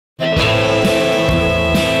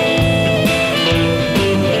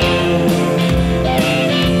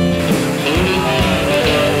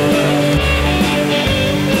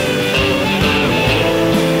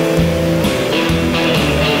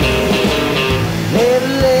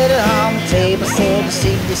I said to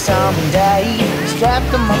see you someday.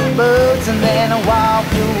 Strapped on my boots and then I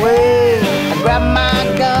walked away. I grabbed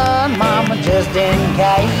my gun, mama, just in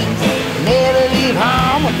case. Never leave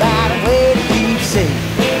home without a way to keep safe.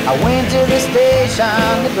 I went to the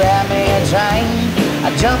station to grab me a train. I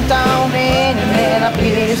jumped on in and then I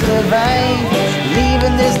pierced the vein.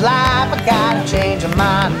 Leaving this life, I gotta change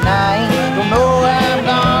my name. Don't know where I'm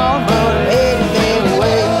going, but I'm headed their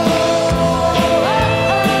way.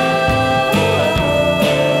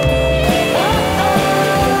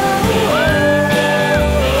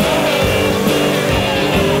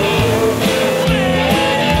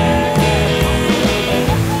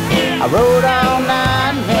 I rode all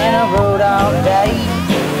night and then I rode all day.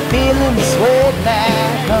 Feeling the sweat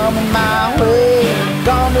now coming my way.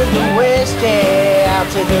 Gone to the west, yeah, out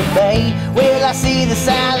to the bay. Will I see the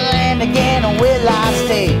Southland again or will I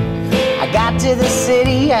stay? I got to the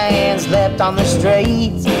city and slept on the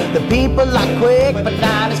streets. The people are quick but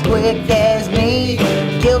not as quick as me.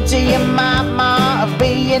 Guilty of my of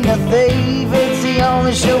being a thief. It's the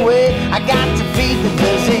only sure way I got to feed the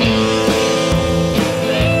disease.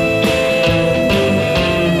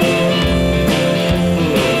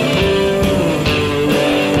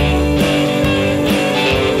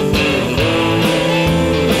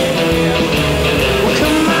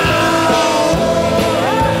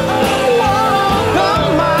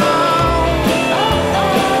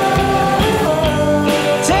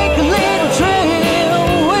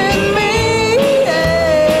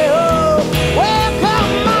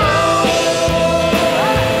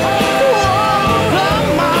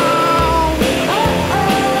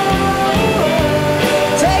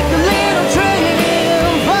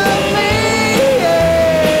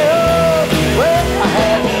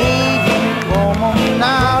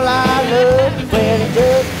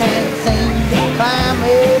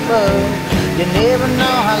 You never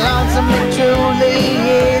know how lonesome it truly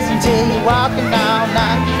is until you're walking all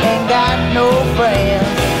night. Ain't got no friends,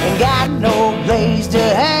 ain't got no place to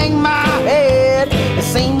hang my head. It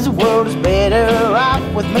seems the world is better off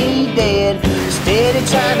with me dead. Steady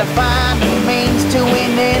trying to find the means to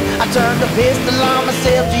win it. I turned the pistol on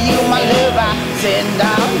myself to you, my love. I said,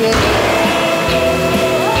 oh yeah.